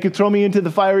what? They could throw me into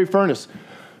the fiery furnace.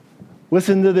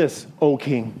 Listen to this, O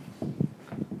king.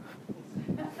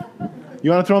 You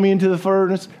want to throw me into the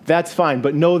furnace? That's fine.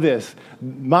 But know this.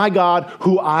 My God,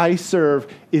 who I serve,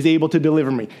 is able to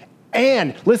deliver me.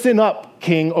 And listen up,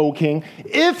 king, O king.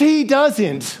 If he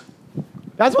doesn't,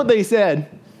 that's what they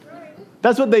said.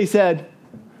 That's what they said.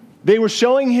 They were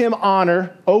showing him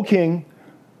honor, O king,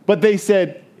 but they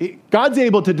said, God's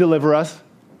able to deliver us.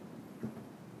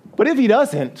 But if he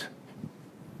doesn't,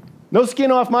 no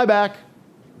skin off my back.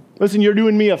 Listen, you're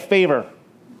doing me a favor.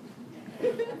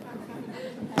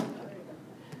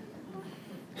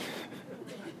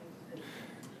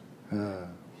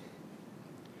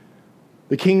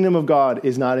 The kingdom of God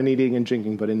is not in eating and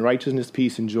drinking, but in righteousness,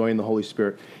 peace, and joy in the Holy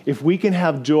Spirit. If we can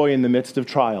have joy in the midst of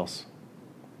trials,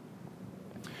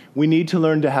 we need to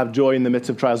learn to have joy in the midst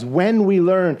of trials. When we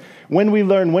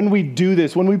do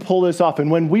this, when we pull this off,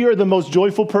 and when we are the most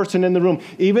joyful person in the room,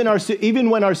 even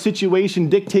when our situation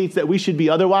dictates that we should be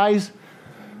otherwise,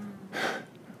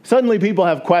 suddenly people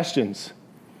have questions.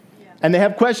 And they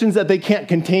have questions that they can't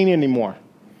contain anymore.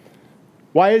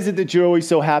 Why is it that you're always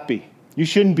so happy? You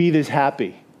shouldn't be this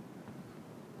happy.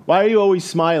 Why are you always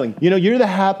smiling? You're the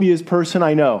happiest person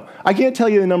I know. I can't tell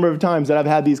you the number of times that I've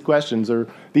had these questions or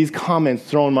these comments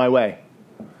thrown my way.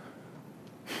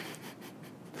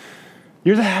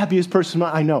 You're the happiest person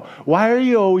I know. Why are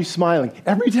you always smiling?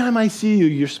 Every time I see you,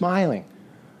 you're smiling.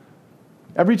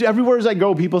 Everywhere as I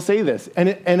go, people say this.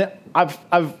 And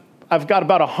I've got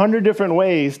about 100 different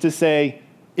ways to say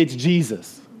it's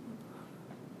Jesus.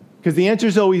 Because the answer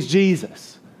is always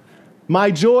Jesus. My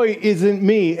joy isn't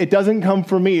me. It doesn't come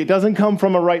from me. It doesn't come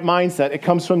from a right mindset. It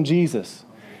comes from Jesus.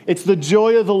 It's the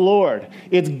joy of the Lord.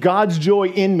 It's God's joy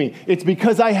in me. It's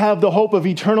because I have the hope of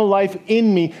eternal life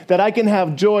in me that I can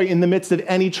have joy in the midst of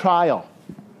any trial.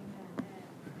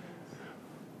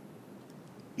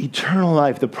 Eternal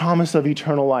life, the promise of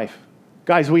eternal life.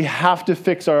 Guys, we have to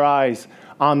fix our eyes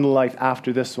on the life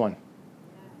after this one.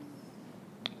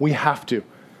 We have to.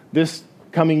 This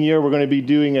coming year, we're going to be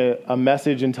doing a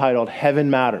message entitled Heaven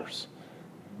Matters.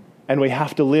 And we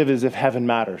have to live as if heaven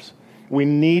matters. We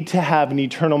need to have an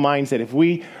eternal mindset. If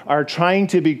we are trying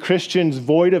to be Christians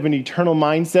void of an eternal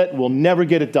mindset, we'll never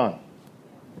get it done.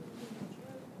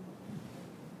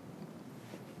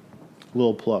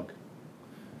 Little plug.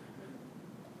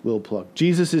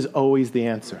 Jesus is always the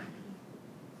answer.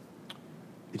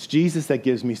 It's Jesus that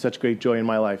gives me such great joy in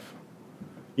my life.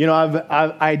 You know,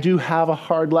 I do have a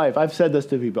hard life. I've said this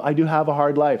to people. I do have a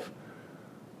hard life.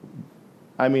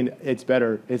 I mean, it's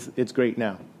better. It's great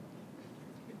now.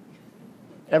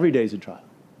 Every day is a trial.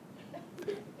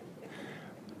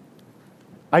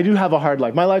 I do have a hard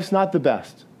life. My life's not the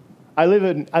best. I live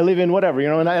in whatever, you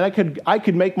know, and I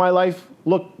could make my life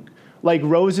look like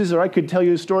roses, or I could tell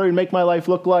you a story and make my life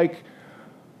look like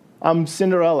I'm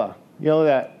Cinderella, you know,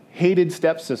 that hated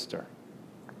stepsister.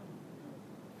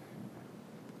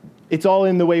 It's all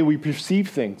in the way we perceive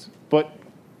things, but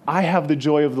I have the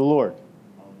joy of the Lord.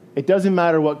 It doesn't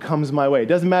matter what comes my way. It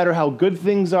doesn't matter how good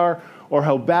things are or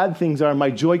how bad things are. My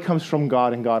joy comes from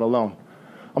God and God alone.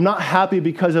 I'm not happy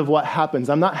because of what happens.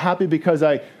 I'm not happy because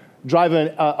I drive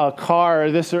a car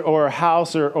or this or a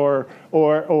house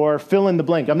or fill in the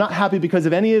blank. I'm not happy because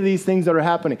of any of these things that are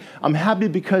happening. I'm happy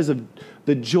because of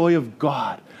the joy of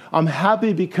God. I'm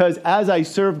happy because as I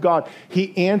serve God,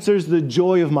 He answers the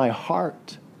joy of my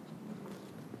heart.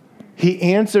 He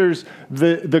answers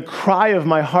the cry of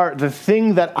my heart, the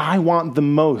thing that I want the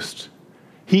most.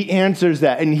 He answers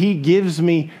that, and He gives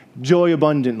me joy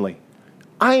abundantly.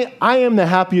 I am the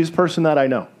happiest person that I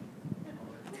know.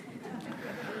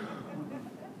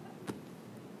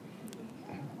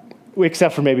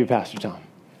 Except for maybe Pastor Tom.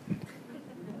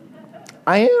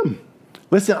 I am.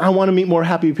 Listen, I want to meet more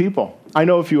happy people. I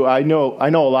know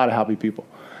a lot of happy people.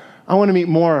 I want to meet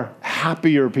more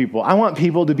happier people. I want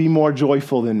people to be more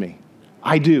joyful than me.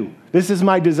 I do. This is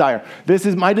my desire.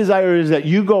 My desire is that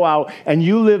you go out and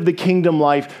you live the kingdom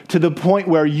life to the point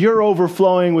where you're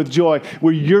overflowing with joy,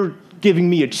 where you're giving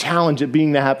me a challenge at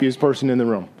being the happiest person in the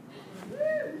room.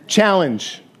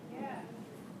 Challenge.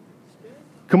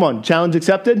 Come on, challenge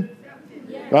accepted?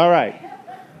 All right.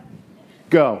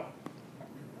 Go.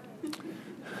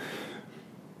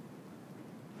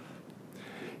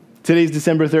 Today's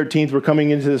December 13th. We're coming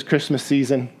into this Christmas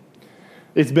season.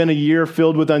 It's been a year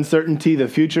filled with uncertainty. The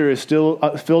future is still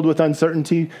filled with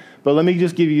uncertainty. But let me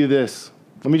just give you this.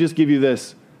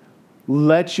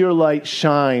 Let your light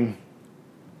shine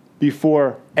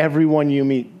before everyone you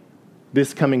meet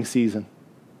this coming season.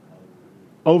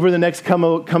 Over the next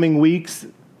coming weeks,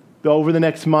 over the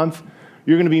next month,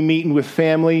 you're going to be meeting with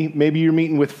family. Maybe you're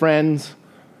meeting with friends.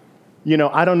 You know,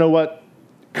 I don't know what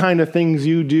kind of things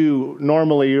you do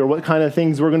normally or what kind of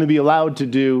things we're going to be allowed to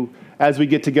do as we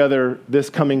get together this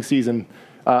coming season.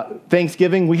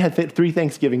 Thanksgiving, we had 3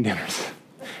 Thanksgiving dinners.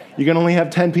 You can only have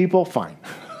 10 people? Fine.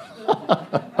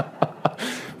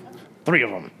 3 of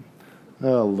them.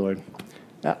 Oh, Lord.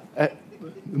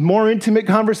 More intimate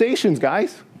conversations,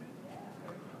 guys.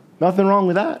 Nothing wrong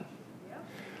with that.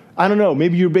 I don't know.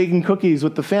 Maybe you're baking cookies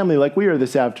with the family like we are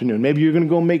this afternoon. Maybe you're going to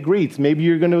go make wreaths. Maybe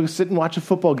you're going to sit and watch a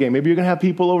football game. Maybe you're going to have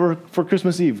people over for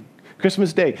Christmas Eve,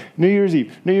 Christmas Day, New Year's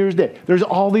Eve, New Year's Day. There's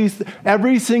all these,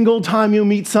 every single time you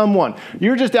meet someone,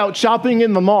 you're just out shopping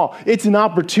in the mall. It's an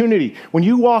opportunity. When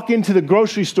you walk into the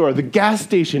grocery store, the gas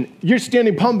station, you're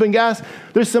standing pumping gas.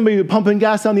 There's somebody pumping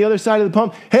gas on the other side of the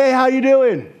pump. Hey, how you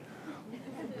doing?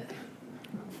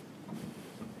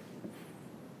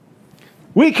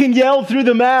 We can yell through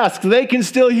the mask. They can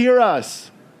still hear us.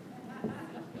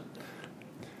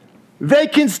 They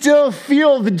can still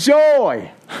feel the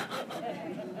joy.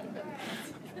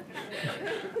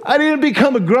 I didn't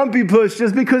become a grumpy puss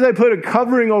just because I put a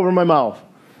covering over my mouth.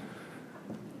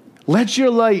 Let your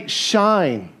light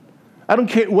shine. I don't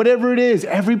care, whatever it is,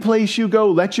 every place you go,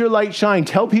 let your light shine.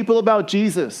 Tell people about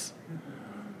Jesus.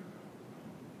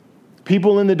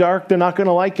 People in the dark, they're not going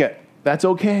to like it. That's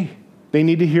okay. They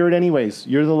need to hear it anyways.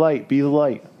 You're the light. Be the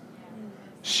light.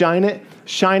 Shine it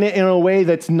in a way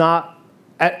that's as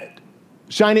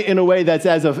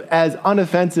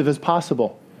unoffensive as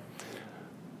possible.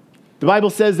 The Bible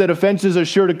says that offenses are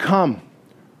sure to come.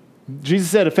 Jesus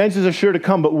said offenses are sure to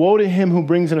come, but woe to him who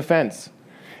brings an offense.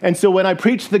 And so when I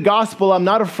preach the gospel, I'm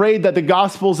not afraid that the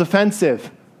gospel is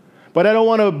offensive. But I don't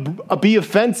want to be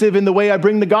offensive in the way I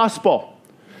bring the gospel.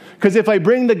 Because if I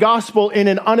bring the gospel in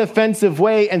an unoffensive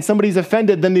way and somebody's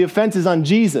offended, then the offense is on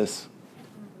Jesus.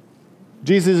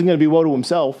 Jesus isn't going to be woe to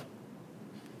himself.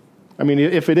 I mean,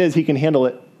 if it is, he can handle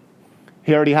it.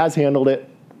 He already has handled it.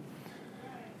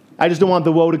 I just don't want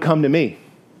the woe to come to me.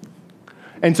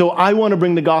 And so I want to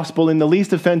bring the gospel in the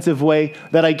least offensive way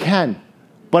that I can.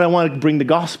 But I want to bring the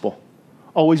gospel.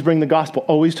 Always bring the gospel.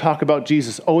 Always talk about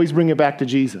Jesus. Always bring it back to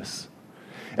Jesus.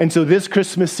 And so this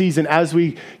Christmas season, as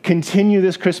we continue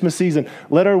this Christmas season,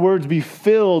 let our words be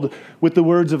filled with the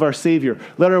words of our Savior.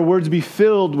 Let our words be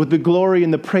filled with the glory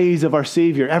and the praise of our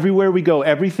Savior. Everywhere we go,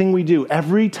 everything we do,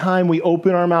 every time we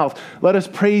open our mouth, let us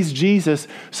praise Jesus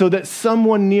so that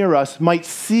someone near us might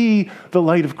see the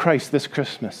light of Christ this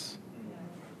Christmas.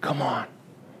 Come on.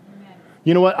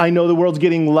 You know what? I know the world's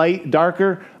getting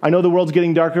darker. I know the world's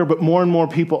getting darker, but more and more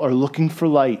people are looking for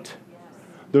light.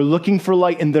 They're looking for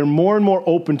light, and they're more and more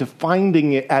open to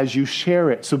finding it as you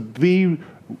share it. So be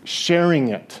sharing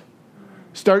it.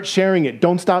 Start sharing it.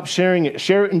 Don't stop sharing it.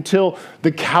 Share it until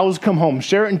the cows come home.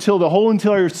 Share it until the whole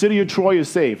entire city of Troy is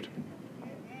saved.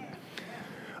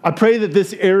 I pray that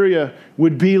this area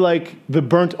would be like the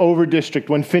burnt over district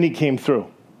when Finney came through.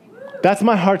 That's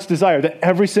my heart's desire, that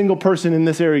every single person in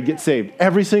this area gets saved.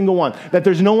 Every single one. That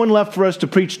there's no one left for us to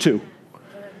preach to.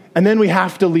 And then we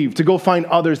have to leave to go find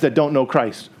others that don't know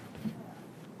Christ.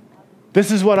 This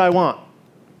is what I want.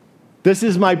 This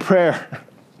is my prayer.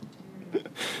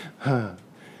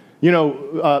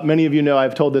 Many of you know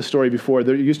I've told this story before.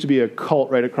 There used to be a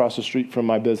cult right across the street from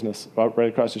my business, right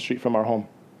across the street from our home.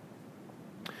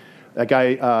 That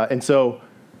guy, and so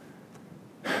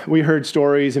we heard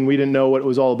stories and we didn't know what it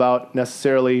was all about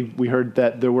necessarily. We heard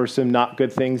that there were some not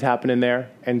good things happening there.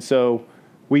 And so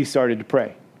we started to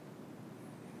pray.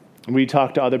 We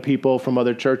talked to other people from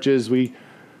other churches.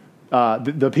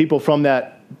 The people from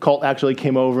that cult actually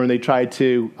came over and they tried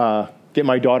to get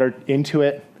my daughter into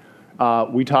it.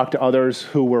 We talked to others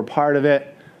who were part of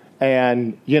it.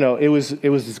 And, it was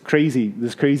this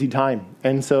crazy time.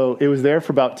 And so it was there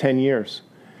for about 10 years.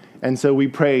 And so we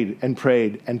prayed and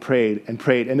prayed and prayed and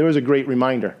prayed. And there was a great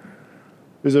reminder.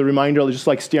 There's a reminder just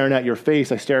like staring at your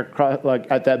face. I stare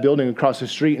at that building across the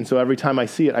street. And so every time I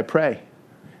see it, I pray.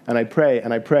 And I pray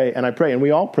and I pray and I pray. And we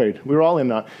all prayed. We were all in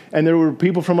that. And there were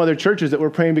people from other churches that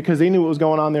were praying because they knew what was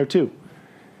going on there too.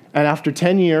 And after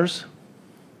 10 years,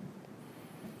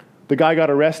 the guy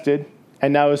got arrested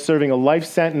and now is serving a life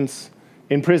sentence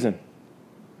in prison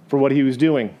for what he was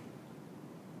doing.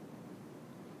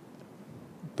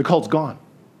 The cult's gone.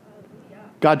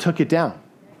 God took it down.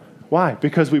 Why?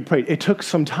 Because we prayed. It took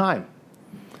some time.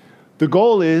 The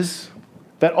goal is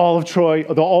that all of Troy,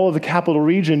 all of the capital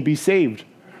region be saved.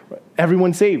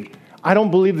 Everyone saved. I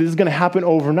don't believe this is going to happen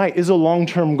overnight. It's a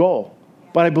long-term goal.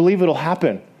 But I believe it'll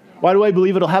happen. Why do I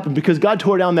believe it'll happen? Because God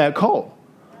tore down that cult.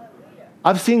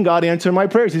 I've seen God answer my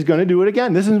prayers. He's going to do it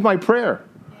again. This is my prayer.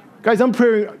 Guys, I'm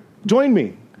praying. Join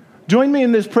me. Join me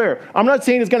in this prayer. I'm not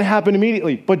saying it's going to happen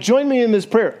immediately, but join me in this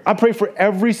prayer. I pray for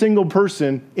every single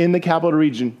person in the capital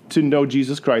region to know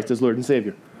Jesus Christ as Lord and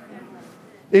Savior.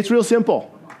 It's real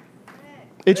simple.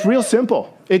 It's real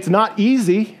simple. It's not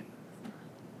easy,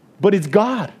 but it's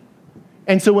God.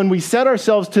 And so when we set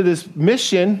ourselves to this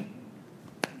mission,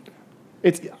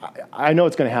 I know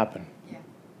it's going to happen.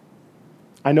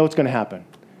 I know it's going to happen.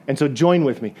 And so join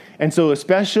with me. And so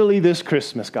especially this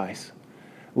Christmas, guys,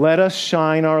 let us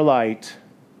shine our light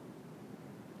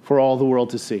for all the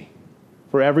world to see,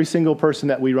 for every single person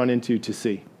that we run into to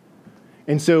see.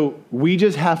 And so we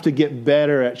just have to get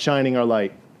better at shining our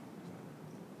light.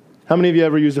 How many of you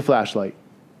ever used a flashlight,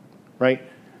 right?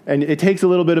 And it takes a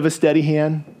little bit of a steady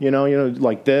hand,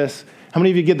 like this. How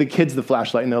many of you give the kids the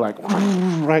flashlight and they're like,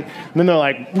 right? And then they're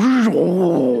like,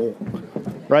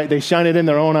 right? They shine it in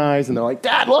their own eyes and they're like,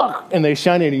 Dad, look! And they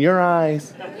shine it in your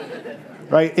eyes,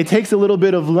 right? It takes a little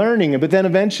bit of learning, but then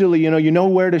eventually, you know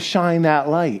where to shine that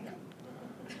light.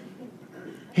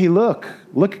 Hey, look,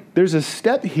 there's a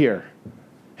step here.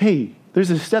 Hey, there's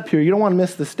a step here. You don't want to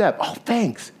miss the step. Oh,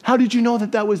 thanks. How did you know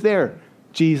that was there?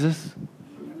 Jesus.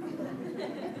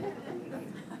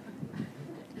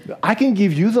 I can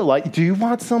give you the light. Do you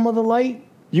want some of the light?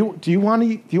 Do you want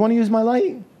to use my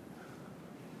light?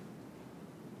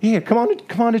 Yeah, come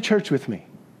on to church with me.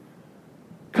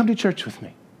 Come to church with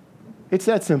me. It's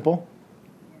that simple.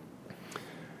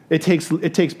 It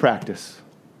takes practice.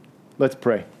 Let's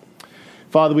pray.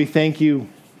 Father, we thank you,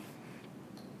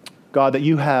 God, that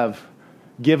you have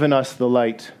given us the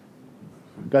light.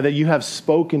 God, that you have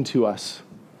spoken to us.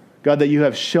 God, that you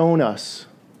have shown us.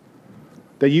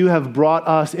 That you have brought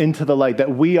us into the light.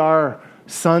 That we are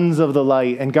sons of the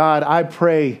light. And God, I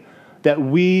pray that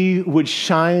we would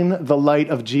shine the light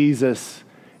of Jesus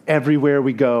everywhere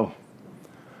we go.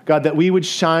 God, that we would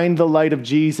shine the light of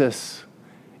Jesus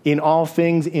in all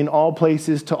things, in all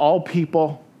places, to all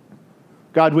people.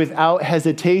 God, without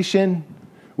hesitation,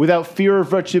 without fear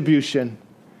of retribution.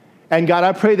 And God,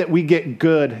 I pray that we get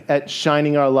good at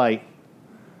shining our light.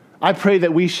 I pray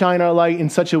that we shine our light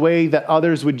in such a way that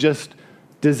others would just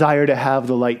desire to have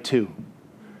the light too.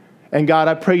 And God,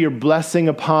 I pray your blessing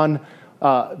upon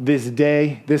this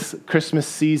day, this Christmas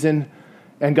season.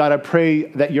 And God, I pray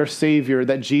that your Savior,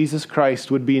 that Jesus Christ,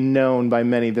 would be known by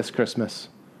many this Christmas.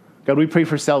 God, we pray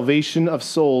for salvation of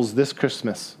souls this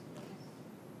Christmas.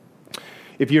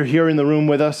 If you're here in the room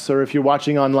with us, or if you're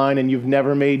watching online and you've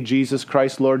never made Jesus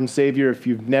Christ Lord and Savior, if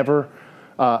you've never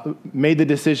made the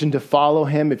decision to follow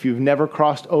him, if you've never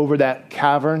crossed over that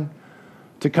cavern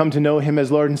to come to know him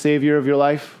as Lord and Savior of your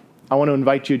life, I want to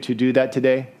invite you to do that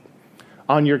today.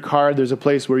 On your card, there's a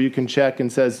place where you can check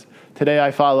and says, today I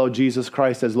follow Jesus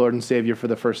Christ as Lord and Savior for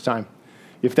the first time.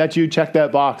 If that's you, check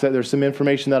that box. There's some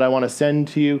information that I want to send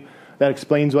to you that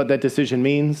explains what that decision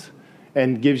means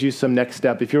and gives you some next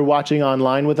step. If you're watching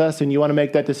online with us and you want to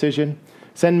make that decision,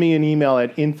 send me an email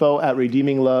at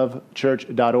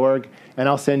info@redeeminglovechurch.org, and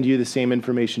I'll send you the same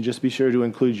information. Just be sure to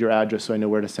include your address so I know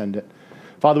where to send it.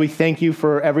 Father, we thank you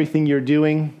for everything you're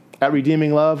doing at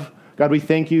Redeeming Love. God, we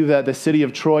thank you that the city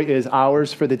of Troy is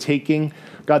ours for the taking.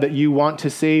 God, that you want to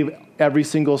save every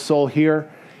single soul here.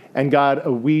 And God,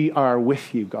 we are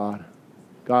with you, God.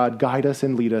 God, guide us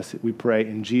and lead us, we pray.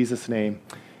 In Jesus' name,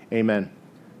 amen.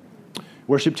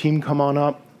 Worship team, come on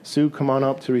up. Sue, come on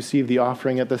up to receive the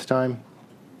offering at this time.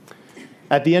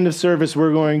 At the end of service,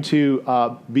 we're going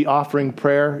to be offering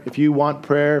prayer. If you want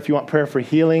prayer for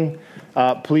healing,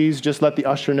 please just let the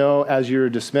usher know as you're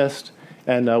dismissed,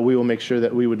 and we will make sure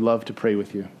that we would love to pray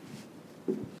with you.